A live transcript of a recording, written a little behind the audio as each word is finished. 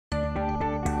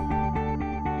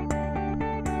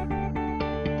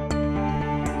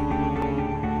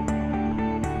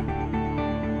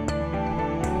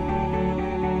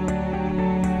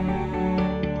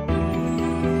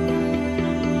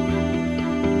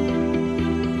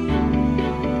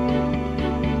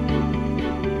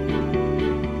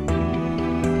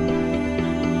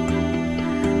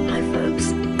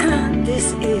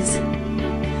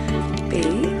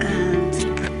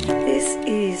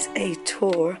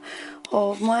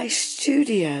of my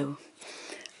studio.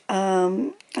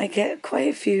 I get quite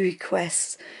a few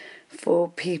requests for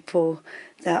people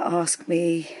that ask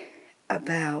me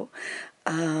about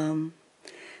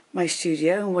my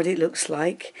studio and what it looks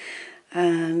like,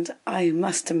 and I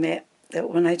must admit that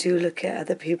when I do look at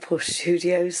other people's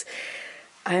studios,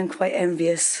 I am quite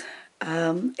envious.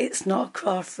 It's not a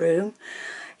craft room,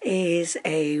 it is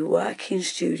a working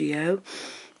studio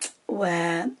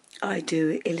where I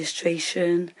do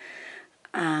illustration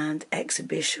and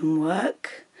exhibition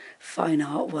work, fine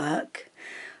art work,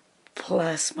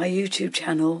 plus my YouTube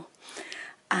channel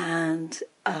and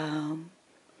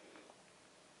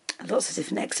lots of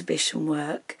different exhibition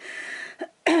work.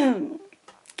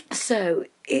 So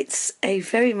it's a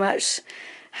very much,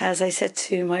 as I said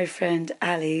to my friend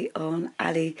Ali on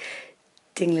Ali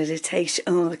Dinglitation,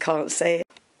 oh I can't say it,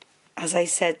 as I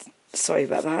said, sorry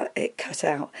about that, it cut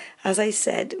out. As I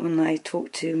said when I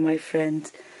talked to my friend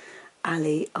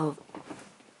Ali of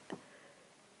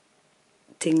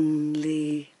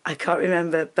Dingley, I can't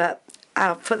remember, but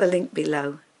I'll put the link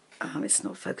below. It's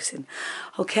not focusing.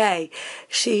 Okay,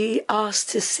 she asked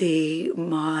to see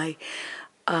my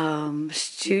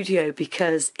studio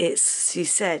because she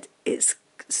said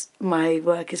my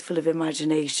work is full of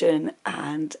imagination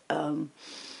and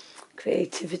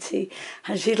creativity,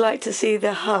 and she'd like to see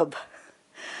the hub.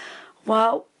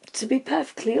 Well, to be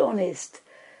perfectly honest,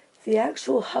 the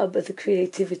actual hub of the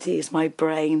creativity is my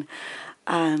brain,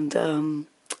 and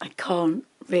I can't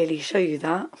really show you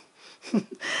that.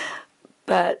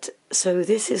 But so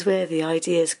this is where the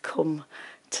ideas come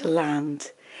to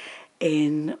land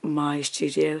in my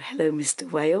studio. Hello, Mr.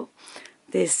 Whale.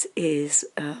 This is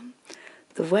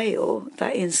the whale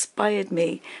that inspired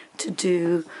me to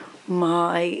do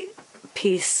my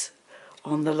piece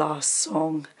on the last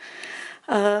song.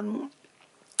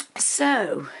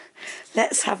 So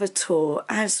let's have a tour.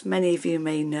 As many of you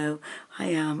may know, I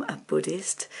am a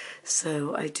Buddhist,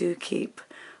 so I do keep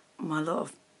a lot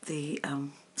of the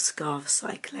scarves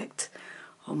I collect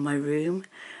on my room,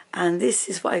 and this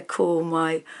is what I call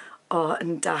my art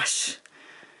and dash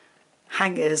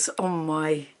hangers on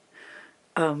my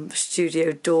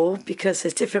studio door, because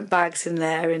there's different bags in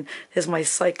there, and there's my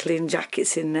cycling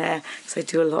jackets in there, so I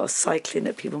do a lot of cycling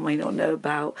that people may not know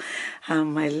about,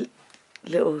 and my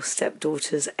little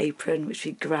stepdaughter's apron which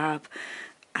we grab,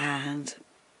 and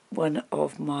one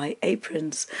of my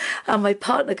aprons. And my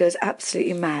partner goes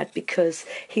absolutely mad because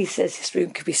he says this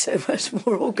room could be so much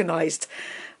more organised,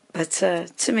 but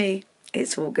to me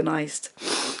it's organised.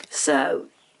 So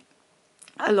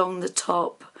along the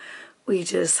top we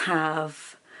just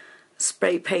have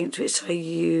spray paint which I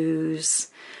use,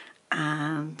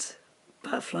 and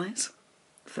butterflies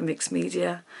for mixed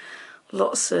media,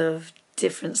 lots of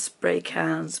different spray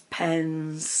cans,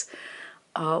 pens,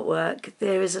 artwork.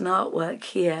 There is an artwork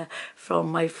here from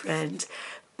my friend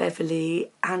Beverly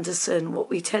Anderson. What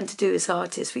we tend to do as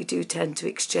artists, we do tend to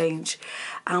exchange,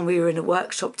 and we were in a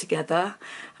workshop together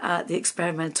at the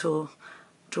Experimental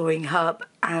Drawing Hub,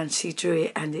 and she drew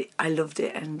it and I loved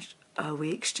it, and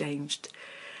we exchanged.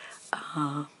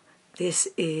 This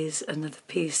is another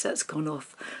piece that's gone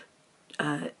off.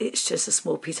 It's just a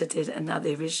small piece I did, and now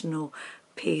the original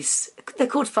piece, they're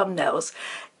called thumbnails,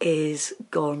 is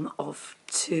gone off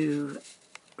to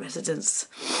residents.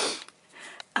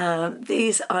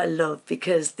 These I love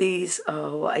because these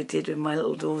are what I did with my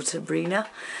little daughter Brina,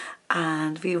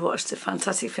 and we watched a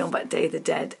fantastic film about Day of the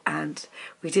Dead, and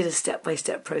we did a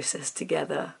step-by-step process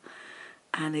together.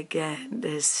 And again,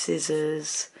 there's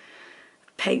scissors,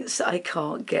 paints that I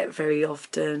can't get very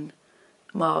often,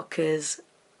 markers,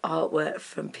 artwork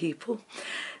from people.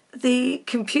 The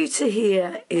computer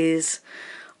here is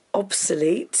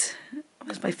obsolete.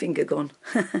 Where's my finger gone?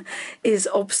 Is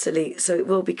obsolete, so it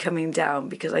will be coming down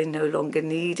because I no longer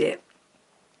need it.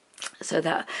 So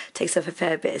that takes up a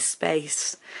fair bit of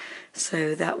space.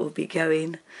 So that will be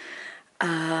going.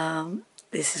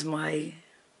 This is my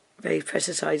very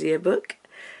precious idea book.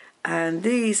 And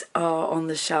these are on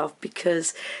the shelf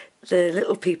because the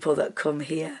little people that come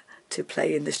here to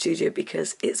play in the studio,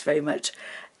 because it's very much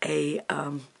a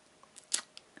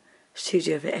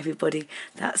studio for everybody.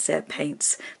 That's their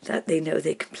paints, that they know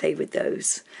they can play with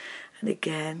those. And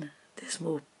again, there's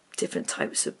more different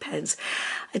types of pens.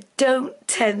 I don't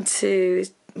tend to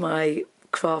my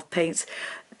craft paints.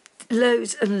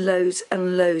 Loads and loads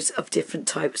and loads of different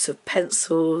types of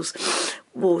pencils,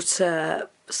 water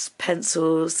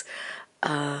pencils,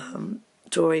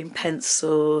 drawing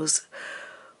pencils,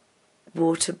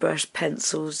 water brush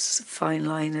pencils, fine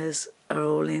liners are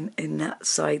all in that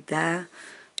side there.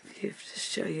 to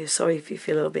show you. Sorry if you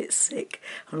feel a little bit sick.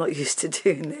 I'm not used to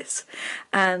doing this.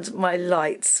 And my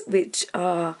lights, which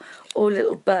are all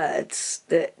little birds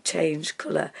that change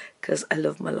colour because I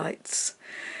love my lights.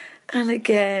 And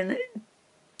again,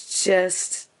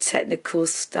 just technical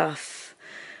stuff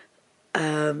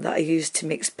that I use to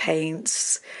mix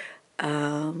paints.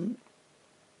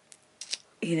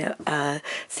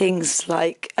 Things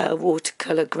like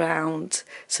watercolour ground,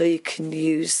 so you can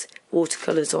use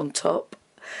watercolours on top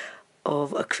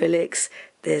of acrylics.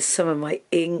 There's some of my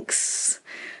inks,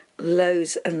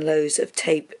 loads and loads of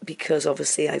tape because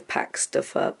obviously I pack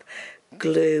stuff up.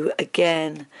 Glue,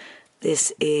 again,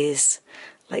 this is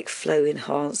like flow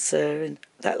enhancer and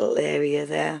that little area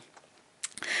there.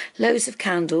 Loads of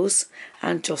candles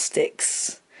and joss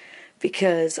sticks,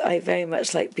 because I very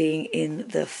much like being in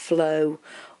the flow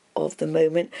of the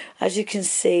moment. As you can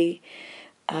see,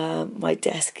 my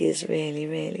desk is really,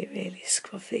 really, really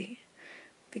scruffy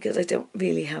because I don't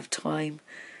really have time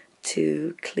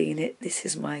to clean it. This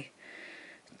is my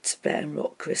Tibetan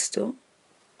rock crystal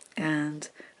and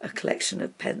a collection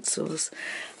of pencils.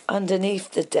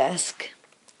 Underneath the desk,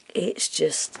 it's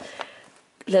just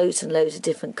loads and loads of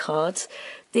different cards.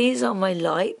 These are my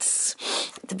lights,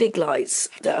 the big lights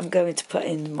that I'm going to put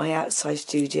in my outside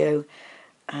studio,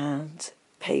 and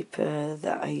paper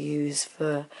that I use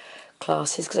for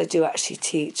classes, because I do actually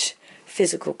teach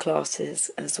physical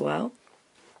classes as well.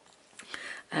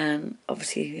 And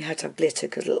obviously you have to have glitter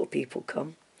because little people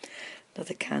come.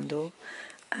 Another candle.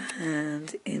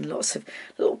 And in lots of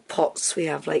little pots we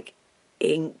have like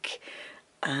ink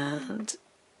and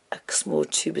small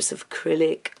tubes of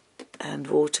acrylic and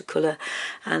watercolour.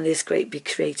 And this great big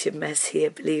creative mess here,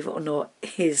 believe it or not,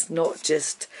 is not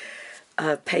just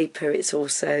paper, it's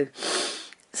also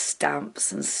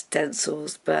stamps and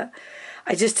stencils, but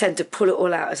I just tend to pull it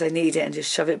all out as I need it and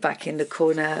just shove it back in the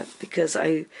corner because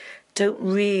I don't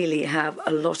really have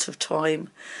a lot of time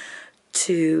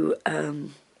to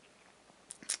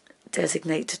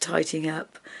designate to tidying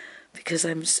up, because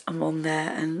I'm on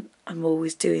there and I'm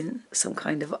always doing some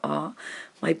kind of art.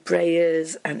 My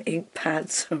brayers and ink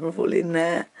pads are all in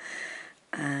there,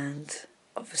 and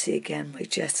obviously again my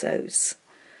gessos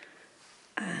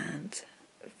and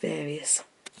various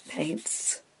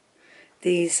paints.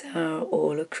 These are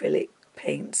all acrylic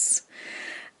paints,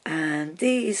 and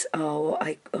these are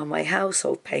my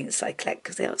household paints I collect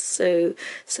because they are so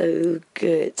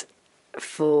good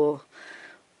for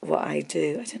what I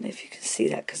do. I don't know if you can see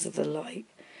that because of the light.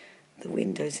 The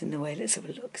window's in the way. Let's have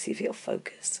a look, see if it'll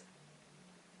focus.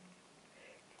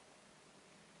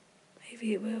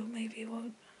 Maybe it will, maybe it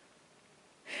won't.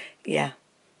 Yeah,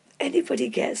 anybody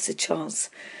gets the chance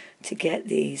to get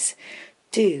these,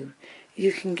 do.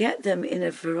 You can get them in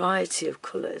a variety of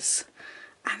colours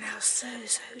and they're so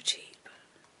cheap.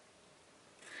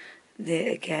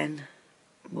 There again,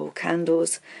 more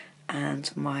candles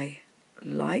and my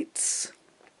lights.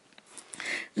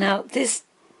 Now this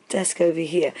desk over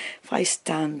here, if I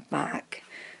stand back,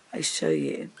 I show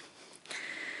you.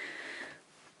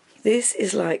 This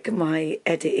is like my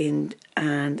editing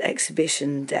and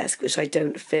exhibition desk, which I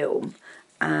don't film.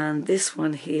 And this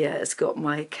one here has got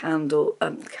my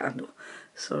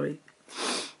sorry.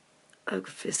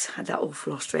 I've just had that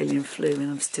awful Australian flu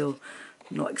and I'm still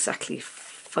not exactly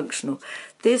functional.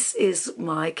 This is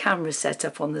my camera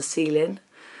setup on the ceiling.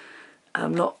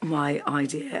 Not my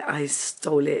idea, I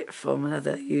stole it from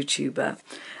another YouTuber,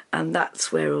 and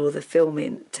that's where all the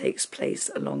filming takes place,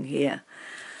 along here.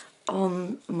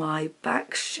 On my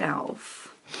back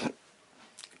shelf,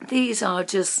 these are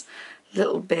just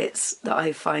little bits that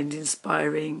I find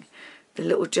inspiring. The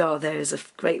little jar there is a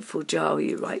grateful jar where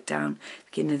you write down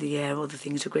beginning of the year all the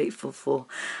things you're grateful for,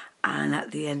 and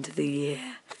at the end of the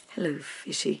year, hello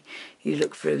fishy, you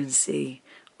look through and see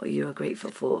what you are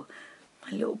grateful for.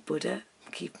 My little Buddha,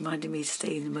 keep reminding me to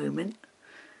stay in the moment.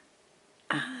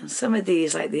 And some of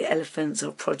these, like the elephants, are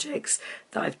projects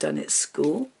that I've done at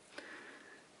school.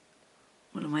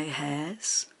 One of my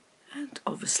hairs, and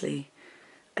obviously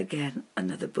again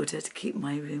another Buddha to keep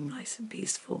my room nice and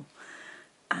peaceful.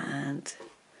 And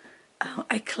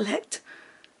I collect,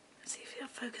 let's see if you'll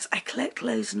focus, I collect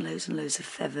loads and loads and loads of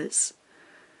feathers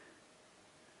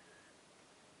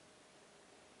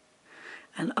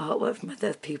and artwork from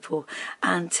other people.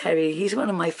 And Terry, he's one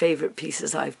of my favourite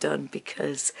pieces I've done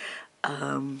because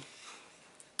I've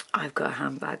got a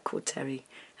handbag called Terry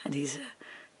and he's a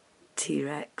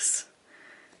T-Rex.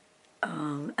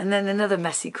 And then another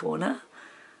messy corner.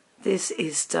 This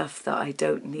is stuff that I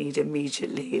don't need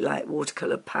immediately, like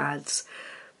watercolour pads,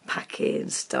 packing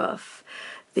stuff.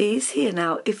 These here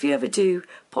now, if you ever do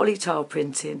polytile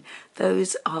printing,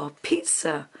 those are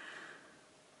pizza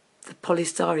the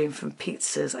polystyrene from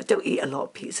pizzas. I don't eat a lot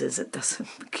of pizzas, it doesn't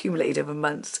accumulate over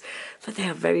months, but they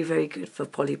are very, very good for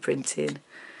poly printing.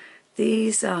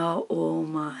 These are all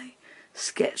my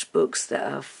sketchbooks that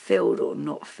are filled or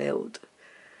not filled,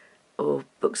 or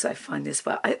books I find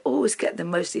inspired. I always get them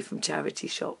mostly from charity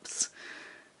shops.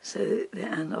 So,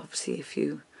 and obviously a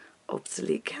few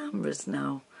obsolete cameras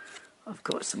now. I've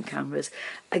got some cameras.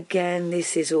 Again,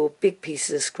 this is all big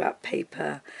pieces of scrap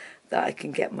paper that I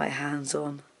can get my hands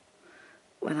on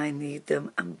when I need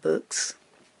them, and books.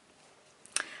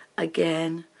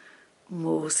 Again,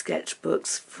 more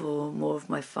sketchbooks for more of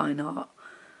my fine art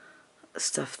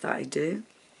stuff that I do.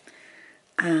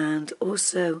 And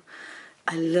also,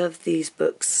 I love these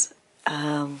books.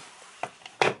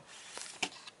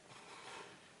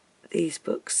 These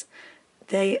books,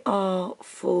 they are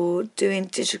for doing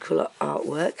digital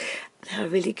artwork. They're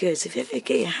really good. So if you ever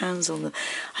get your hands on them,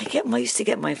 I used to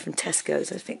get mine from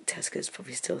Tesco's. I think Tesco's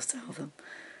probably still sell them.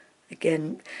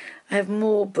 Again, I have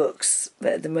more books,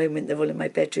 but at the moment they're all in my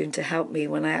bedroom to help me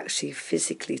when I actually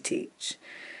physically teach.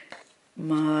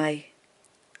 My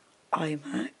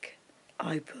iMac,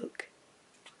 iBook,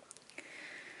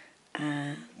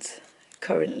 and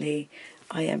currently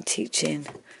I am teaching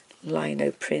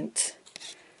lino print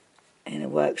in a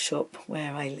workshop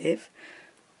where I live,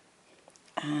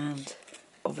 and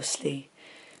obviously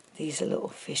these are little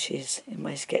fishes in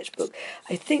my sketchbook.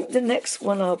 I think the next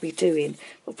one I'll be doing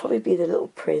will probably be the little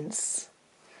prince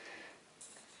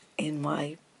in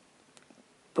my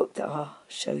book that I'll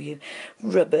show you.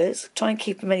 Rubbers, try and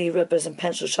keep as many rubbers and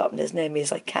pencil sharpeners near me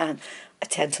as I can. I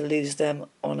tend to lose them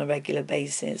on a regular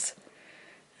basis.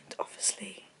 And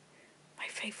obviously my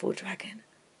faithful dragon,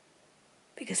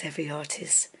 because every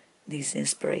artist needs an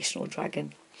inspirational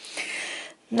dragon.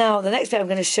 Now, the next bit I'm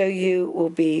going to show you will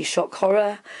be shock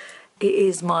horror. It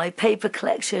is my paper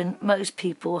collection. Most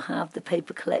people have the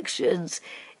paper collections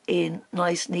in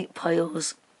nice, neat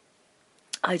piles.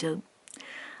 I don't.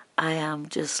 I am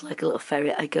just like a little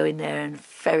ferret. I go in there and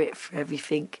ferret for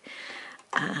everything.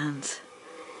 And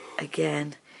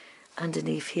again,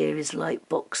 underneath here is light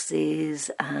boxes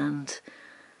and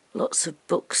lots of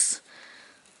books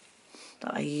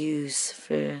that I use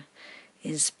for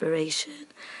inspiration,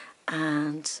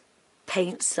 and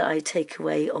paints that I take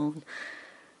away on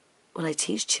when I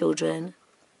teach children.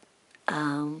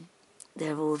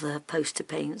 They're all the poster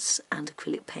paints and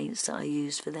acrylic paints that I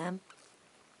use for them.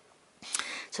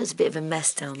 So it's a bit of a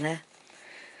mess down there.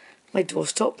 My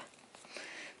doorstop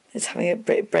is having a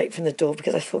break from the door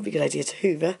because I thought it'd be a good idea to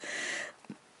hoover.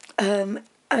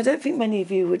 I don't think many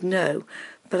of you would know,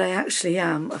 but I actually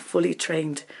am a fully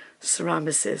trained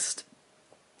ceramicist.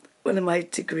 One of my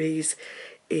degrees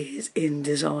is in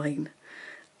design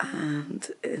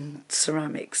and in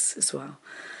ceramics as well.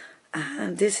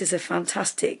 And this is a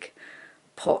fantastic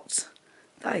pot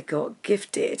that I got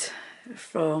gifted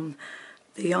from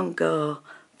the young girl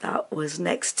that was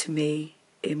next to me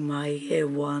in my year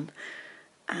one,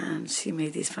 and she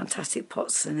made these fantastic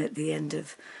pots, and at the end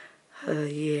of her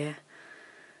year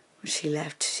when she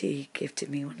left, she gifted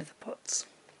me one of the pots.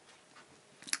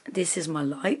 This is my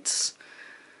lights.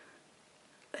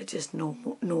 They're just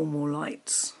normal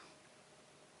lights.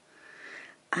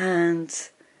 And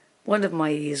one of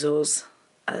my easels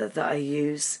that I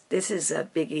use, this is a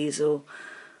big easel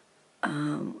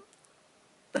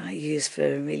that I use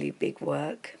for really big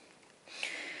work.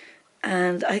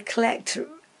 And I collect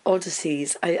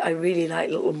oddities. I really like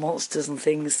little monsters and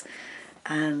things.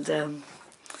 And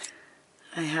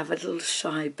I have a little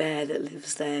shy bear that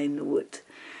lives there in the wood.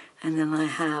 And then I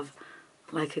have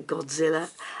like a Godzilla.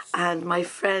 And my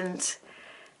friend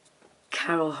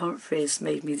Carol Humphreys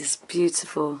made me this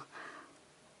beautiful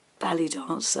ballet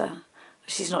dancer.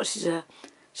 She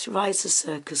rides a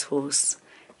circus horse.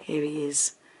 Here he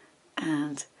is.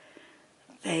 And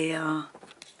they are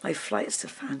my flights to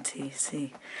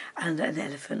fantasy. And an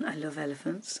elephant. I love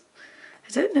elephants.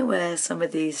 I don't know where some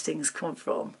of these things come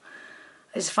from.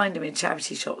 I just find them in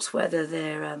charity shops, whether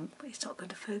they're it's not going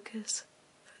to focus.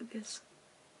 Focus.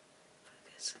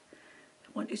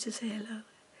 I want you to say hello.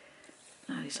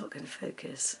 No, it's not going to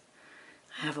focus.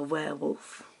 I have a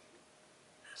werewolf.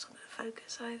 That's not going to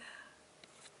focus either.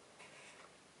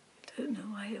 Don't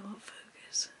know why it won't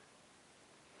focus.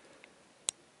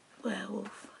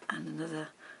 Werewolf and another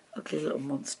ugly little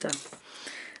monster.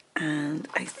 And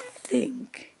I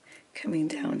think coming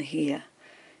down here,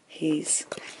 he's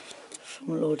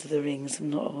from Lord of the Rings. I'm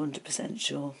not 100%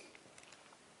 sure.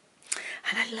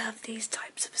 And I love these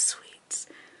types of sweets.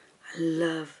 I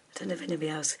don't know if anybody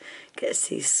else gets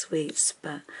these sweets,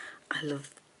 but I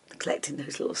love collecting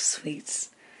those little sweets.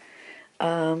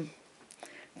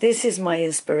 This is my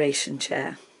inspiration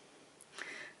chair.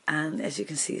 And as you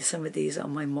can see, some of these are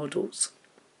my models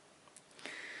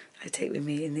I take with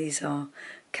me, and these are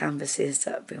canvases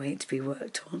that are waiting to be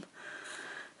worked on.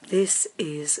 This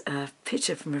is a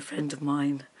picture from a friend of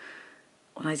mine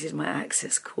when I did my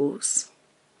Access course.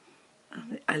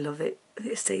 And I love it.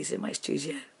 It stays in my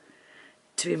studio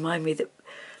to remind me that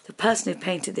the person who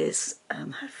painted this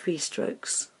had 3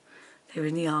 strokes. They were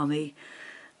in the army,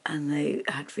 and they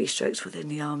had 3 strokes within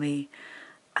the army.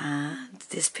 And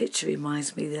this picture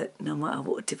reminds me that no matter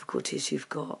what difficulties you've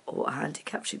got or what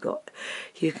handicaps you've got,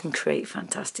 you can create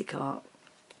fantastic art.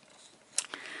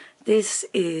 This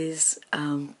is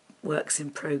works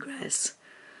in progress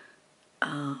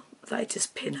that I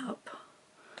just pin up.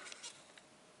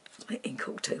 My ink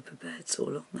October birds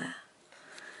all on there.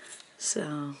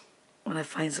 So when I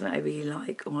find something I really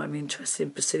like or I'm interested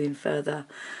in pursuing further,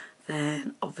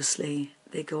 then obviously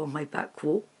they go on my back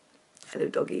wall. Hello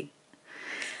doggy.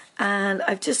 And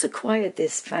I've just acquired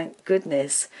this, thank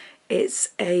goodness. It's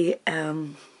a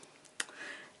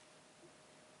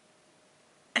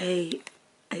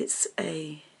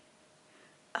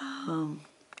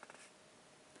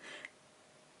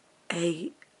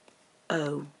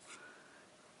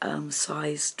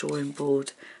size drawing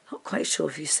board. Not quite sure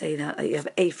if you say that. Like you have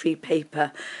A3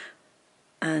 paper,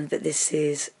 and but this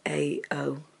is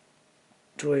A0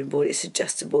 drawing board. It's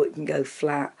adjustable. It can go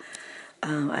flat.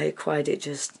 I acquired it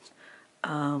just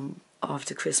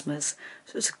after Christmas,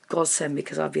 so it's a godsend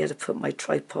because I'll be able to put my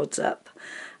tripods up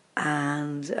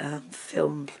and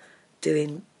film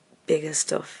doing bigger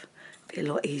stuff. It'll be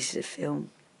a lot easier to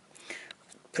film.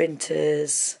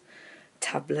 Printers,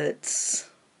 tablets,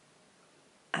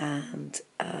 and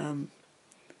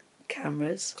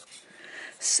cameras.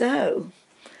 So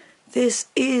this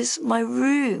is my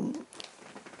room.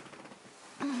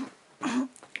 I'm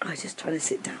just trying to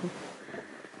sit down.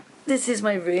 This is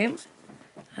my room.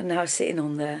 I'm now sitting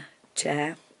on the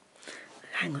chair.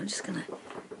 Hang on, I'm just going to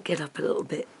get up a little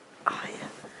bit higher.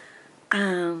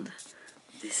 And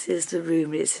this is the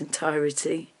room in its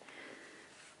entirety.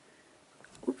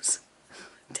 Oops,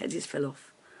 Teddy's fell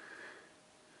off.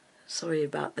 Sorry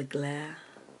about the glare.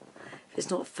 If it's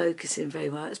not focusing very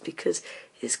well, it's because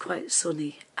it's quite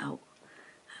sunny out.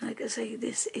 And like I say,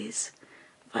 this is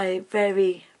my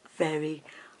very, very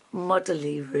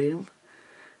motherly room,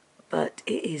 but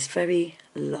it is very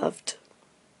loved.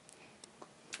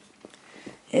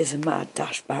 Here's a mad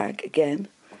dash bag again,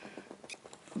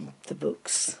 the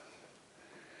books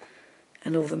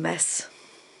and all the mess,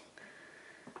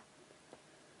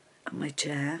 and my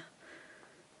chair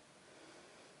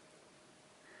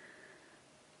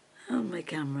and my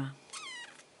camera.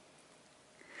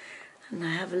 And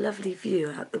I have a lovely view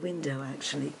out the window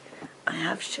actually. I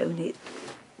have shown it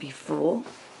before.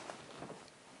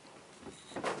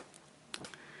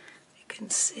 You can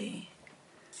see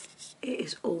it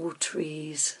is all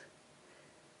trees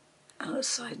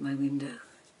outside my window.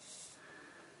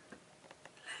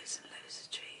 Loads and loads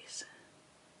of trees.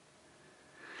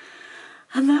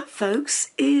 And that,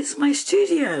 folks, is my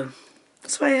studio.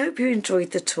 So I hope you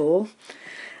enjoyed the tour.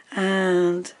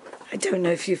 And I don't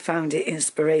know if you found it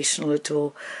inspirational at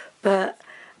all, but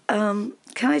can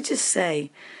I just say,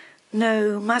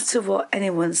 no matter what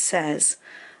anyone says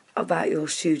about your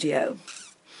studio,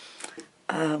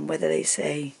 whether they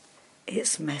say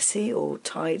it's messy or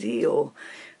tidy or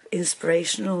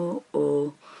inspirational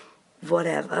or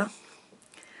whatever,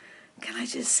 can I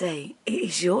just say it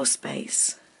is your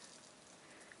space.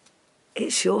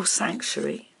 It's your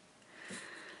sanctuary.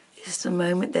 It's the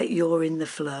moment that you're in the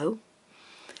flow.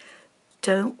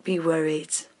 Don't be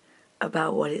worried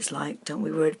about what it's like. Don't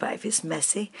be worried about if it's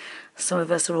messy. Some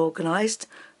of us are organised.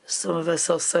 Some of us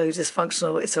are so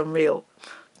dysfunctional it's unreal.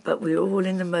 But we're all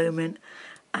in the moment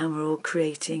and we're all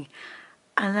creating.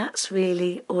 And that's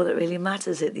really all that really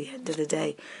matters at the end of the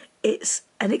day. It's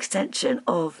an extension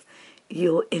of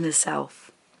your inner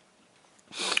self.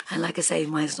 And like I say,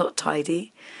 mine's not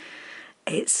tidy.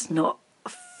 It's not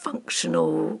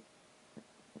functional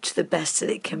to the best that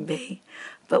it can be.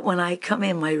 But when I come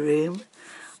in my room,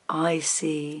 I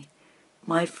see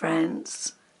my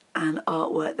friends and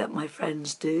artwork that my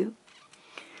friends do.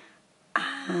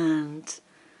 And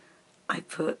I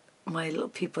put my little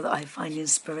people that I find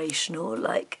inspirational,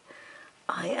 like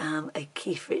I am a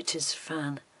Keith Richards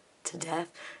fan to death.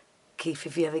 Keith,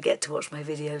 if you ever get to watch my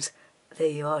videos, there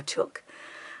you are, Chuck.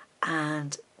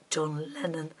 And John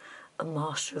Lennon, a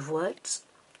master of words.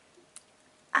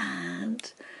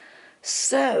 And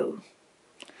so,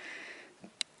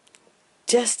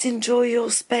 just enjoy your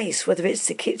space, whether it's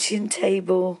the kitchen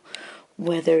table,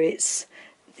 whether it's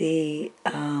the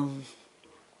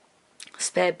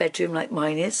spare bedroom like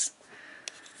mine is.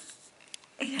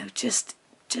 you know, just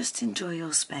enjoy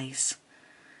your space.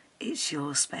 It's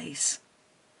your space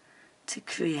to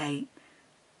create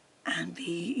and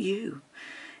be you.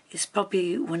 It's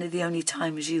probably one of the only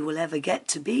times you will ever get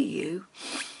to be you,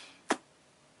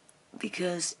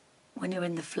 because when you're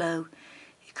in the flow,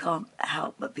 you can't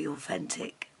help but be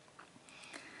authentic.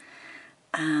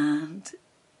 And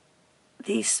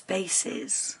these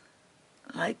spaces,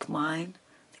 like mine,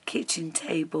 the kitchen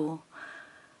table,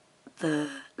 the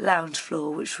lounge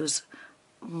floor, which was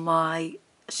my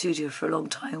studio for a long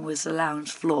time, was the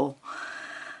lounge floor,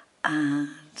 and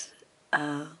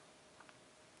I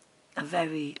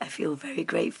feel very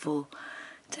grateful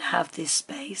to have this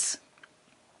space.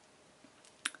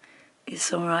 It's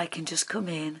somewhere I can just come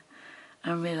in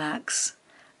and relax,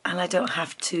 and I don't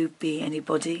have to be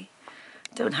anybody.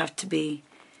 Don't have to be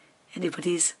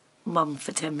anybody's mum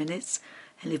for 10 minutes,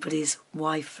 anybody's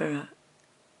wife for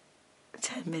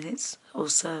 10 minutes or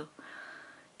so.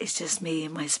 It's just me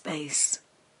in my space.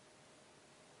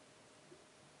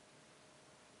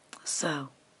 So,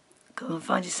 go and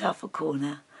find yourself a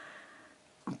corner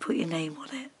and put your name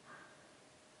on it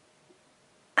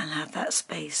and have that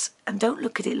space. And don't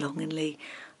look at it longingly,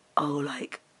 oh,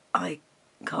 like, I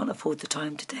can't afford the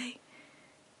time today.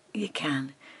 You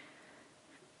can,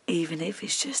 even if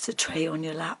it's just a tray on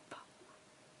your lap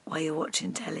while you're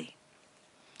watching telly.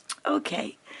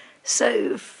 Okay,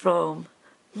 so from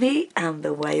me and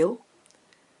the whale,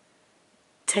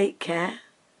 take care,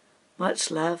 much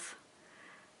love,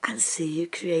 and see you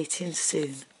creating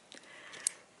soon.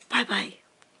 Bye bye.